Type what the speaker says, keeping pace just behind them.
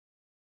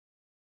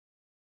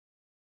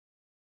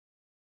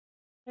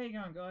How you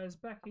going, guys?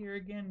 Back here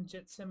again,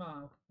 Jet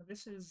Simmer.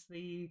 This is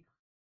the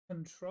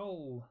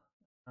control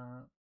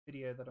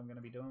video that I'm going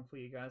to be doing for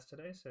you guys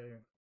today, so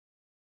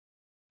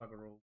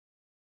bugger all.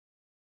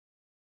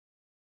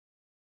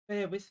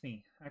 Bear with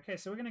me. Okay,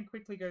 so we're going to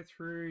quickly go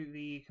through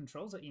the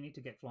controls that you need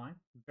to get flying.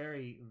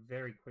 Very,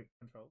 very quick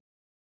controls.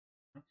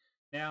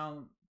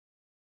 Now,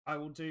 I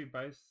will do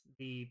both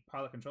the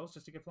pilot controls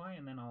just to get flying,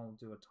 and then I'll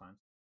do a time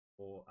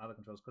for other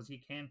controls, because you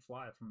can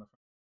fly it from the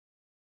front.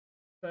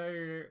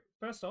 So,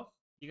 first off,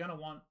 you're going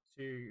to want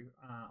to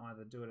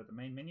either do it at the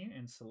main menu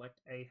and select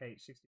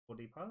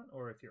AH-64D Pilot,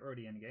 or if you're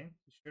already in the game,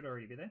 you should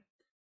already be there.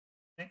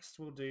 Next,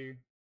 we'll do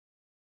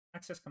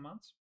access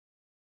commands.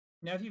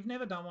 Now, if you've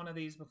never done one of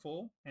these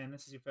before, and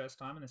this is your first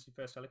time, and this is your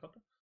first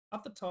helicopter,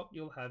 up the top,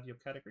 you'll have your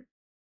category,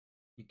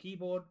 your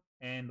keyboard,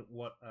 and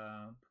what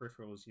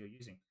peripherals you're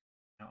using.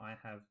 Now, I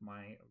have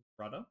my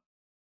rudder,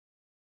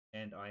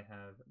 and I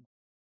have my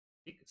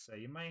stick, so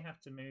you may have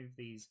to move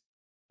these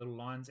little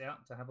lines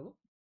out to have a look.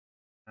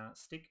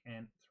 Stick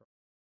and throttle.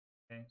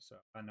 Okay, so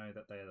I know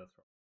that they are the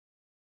throttle.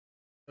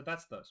 So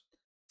that's those.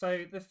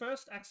 So the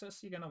first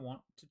axis you're going to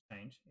want to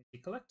change is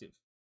your collective.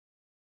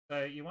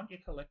 So you want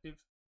your collective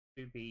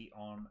to be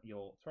on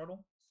your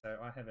throttle. So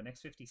I have an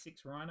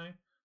X56 Rhino,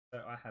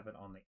 so I have it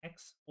on the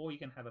X, or you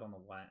can have it on the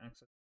Y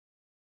axis.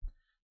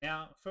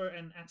 Now, for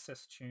an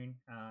access tune,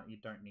 you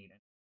don't need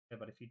any,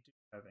 but if you do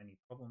have any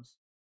problems,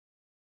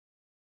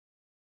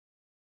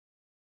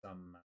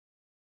 some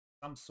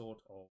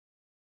sort of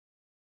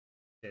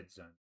dead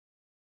zone,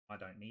 I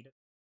don't need it.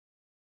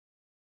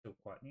 Still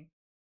quite new.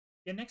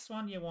 Your next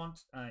one, you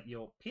want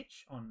your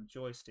pitch on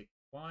joystick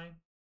Y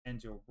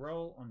and your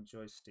roll on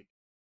joystick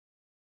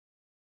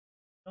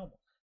normal.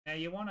 Now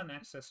you want an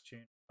access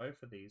tune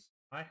both of these.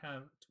 I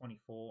have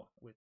 24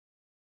 with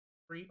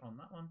 3 on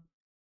that one,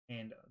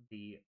 and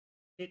the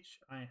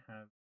pitch I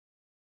have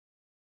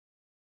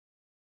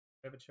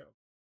curvature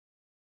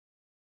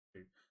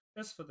 2,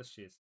 just for the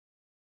shears.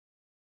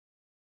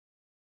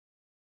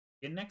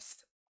 Your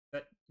next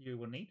that you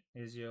will need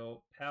is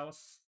your power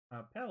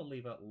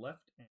lever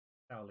left and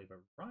power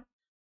lever right.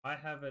 I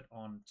have it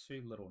on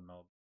 2 little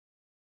knobs,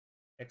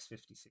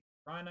 X56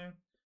 Rhino,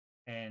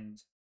 and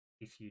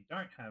if you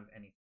don't have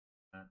anything,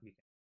 you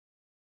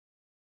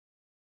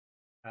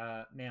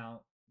can.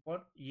 Now,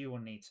 what you will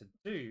need to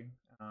do,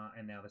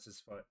 and now this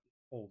is for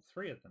all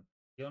 3 of them,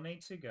 you'll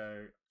need to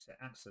go to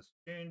access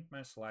tune,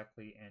 most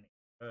likely, and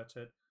invert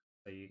it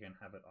so you can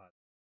have it either.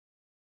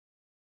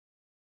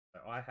 So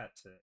I had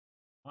to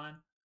mine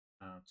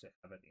to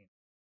have it in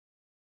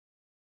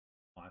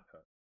my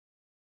purpose.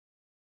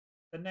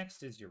 The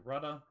next is your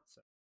rudder.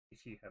 So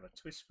if you have a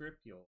twist grip,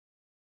 your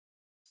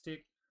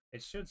stick,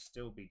 it should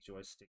still be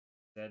joystick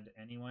Z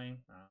anyway,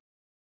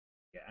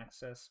 your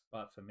access,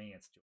 but for me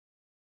it's joystick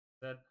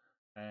Z.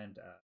 And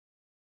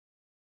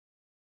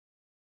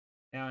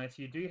now if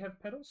you do have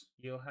pedals,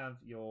 you'll have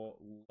your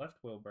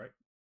left wheel brake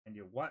and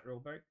your right wheel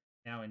brake.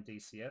 Now in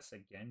DCS,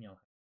 again, you'll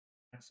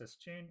have access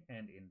tune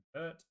and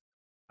invert.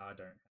 I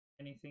don't have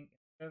anything in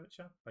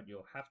curvature, but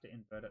you'll have to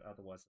invert it,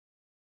 otherwise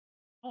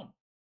it's on.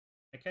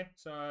 Okay,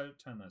 so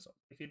turn those off.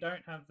 If you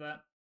don't have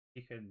that,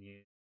 you can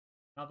use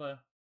another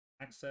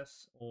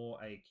access or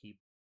a keyboard.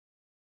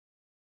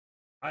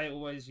 I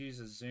always use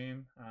a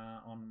zoom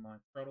on my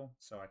throttle,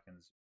 so I can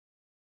zoom.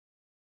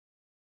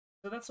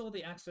 So that's all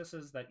the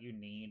accesses that you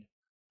need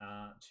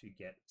to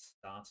get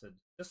started,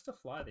 just to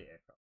fly the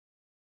aircraft.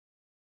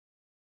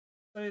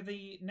 So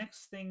the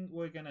next thing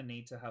we're going to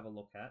need to have a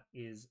look at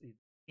is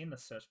in the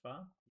search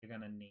bar, you're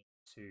going to need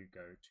to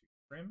go to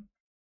trim,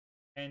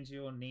 and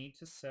you'll need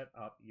to set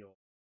up your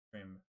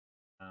trim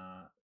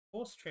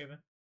force trim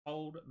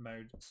hold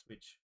mode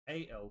switch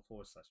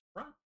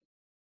AL/right,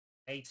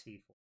 AT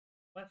for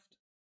left,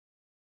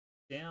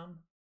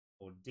 down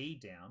or D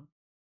down,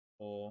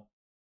 or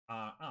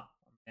R up.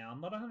 Now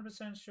I'm not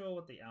 100% sure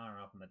what the R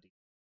up and the D.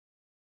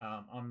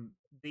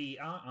 The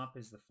R up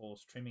is the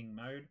force trimming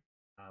mode,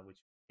 which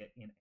you get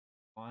in a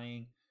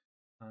flying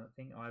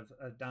thing.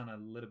 I've done a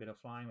little bit of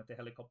flying with the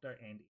helicopter,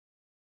 and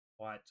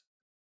quite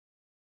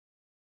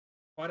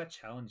a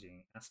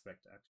challenging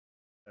aspect actually.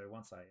 So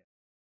once I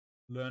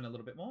learn a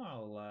little bit more,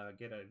 I'll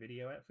get a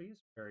video out for you.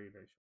 It's very,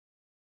 very short.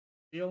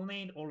 You'll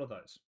need all of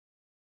those.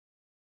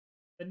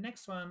 The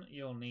next one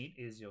you'll need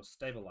is your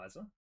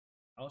stabilizer.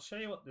 I'll show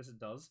you what this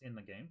does in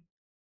the game.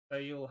 So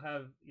you'll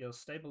have your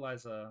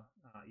stabilizer,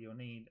 you'll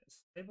need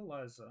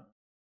stabilizer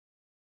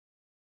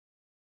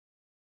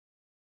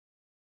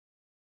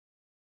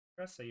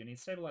press, so you need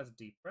stabilizer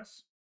D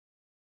press.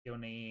 You'll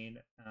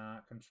need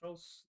control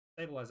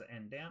stabilizer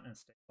N down and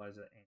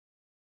stabilizer N.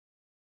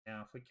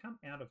 Now if we come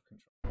out of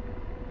control,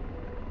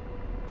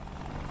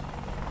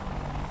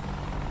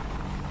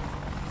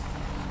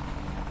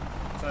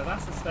 so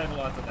that's the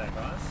stabilizer there,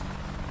 guys.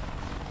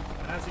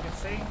 And as you can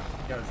see,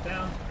 it goes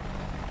down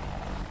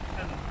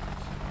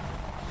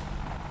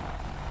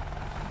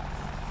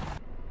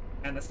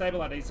and the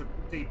stabilizer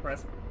D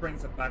press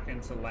brings it back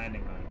into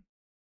landing mode.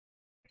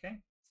 Okay,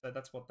 so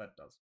that's what that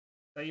does.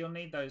 So you'll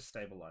need those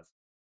stabilizers.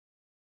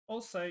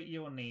 Also,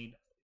 you'll need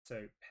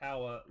So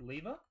power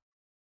lever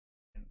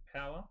and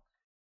power.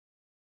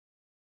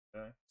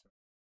 So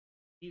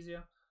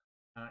easier.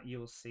 You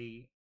will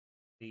see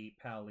the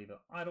power lever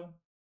idle,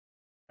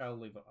 power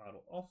lever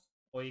idle off,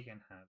 or you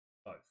can have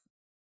both.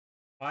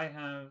 I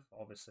have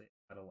obviously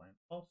idle and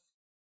off.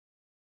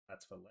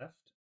 That's for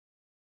left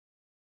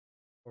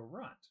or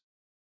right.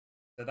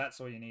 So that's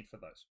all you need for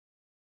those.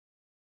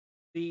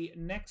 The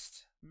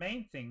next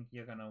main thing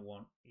you're going to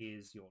want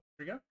is your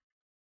trigger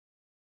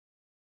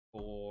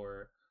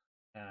for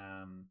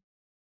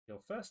your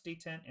first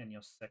detent and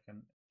your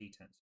second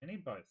detent. You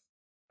need both.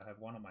 I have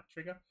one on my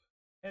trigger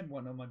and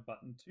one on my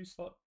button 2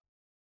 slot.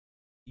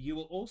 You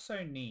will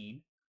also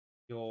need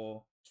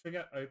your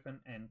trigger open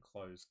and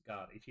close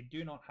guard. If you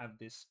do not have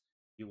this,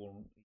 you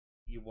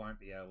won't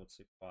be able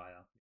to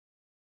fire.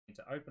 You need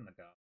to open the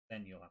guard,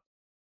 then you'll have to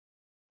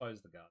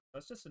close the guard. So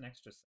it's just an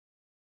extra set.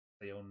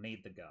 So you'll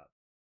need the guard.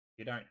 If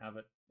you don't have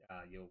it,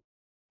 you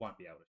won't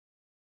be able to.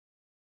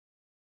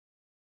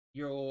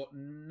 Your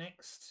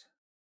next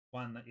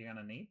one that you're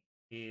going to need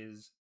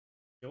is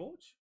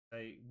George. So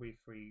if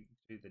we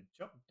do the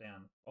drop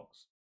down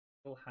box,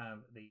 we'll have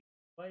the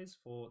displays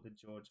for the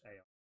George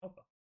AI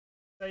helper.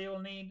 So you'll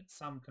need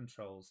some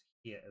controls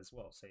here as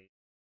well. So you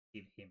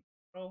give him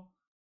control,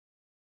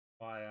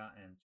 fire,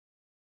 and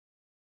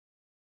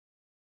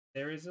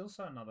there is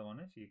also another one.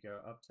 If you go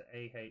up to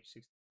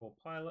AH-64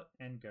 pilot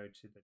and go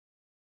to the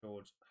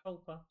George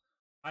helper,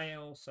 I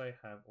also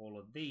have all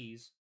of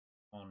these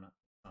on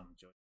some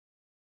George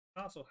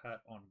castle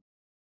hat on.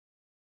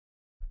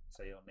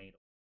 So you'll need.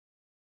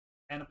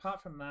 And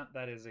apart from that,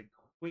 that is a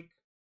quick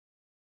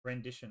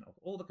rendition of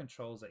all the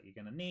controls that you're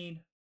going to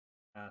need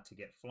to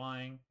get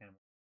flying and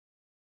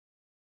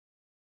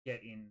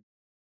get in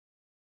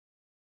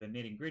the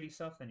nitty gritty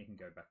stuff. Then you can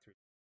go back through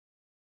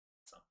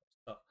some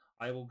stuff.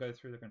 I will go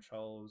through the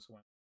controls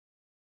when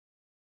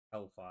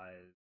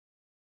Hellfires,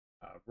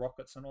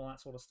 rockets, and all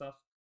that sort of stuff.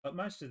 But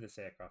most of this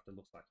aircraft, it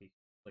looks like you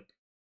click.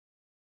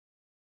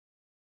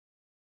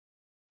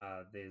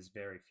 There's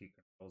very few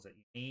controls that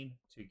you need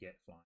to get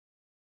flying.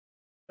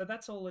 So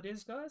that's all it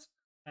is, guys.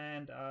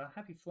 And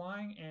happy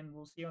flying, and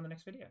we'll see you on the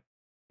next video.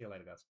 See you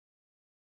later, guys.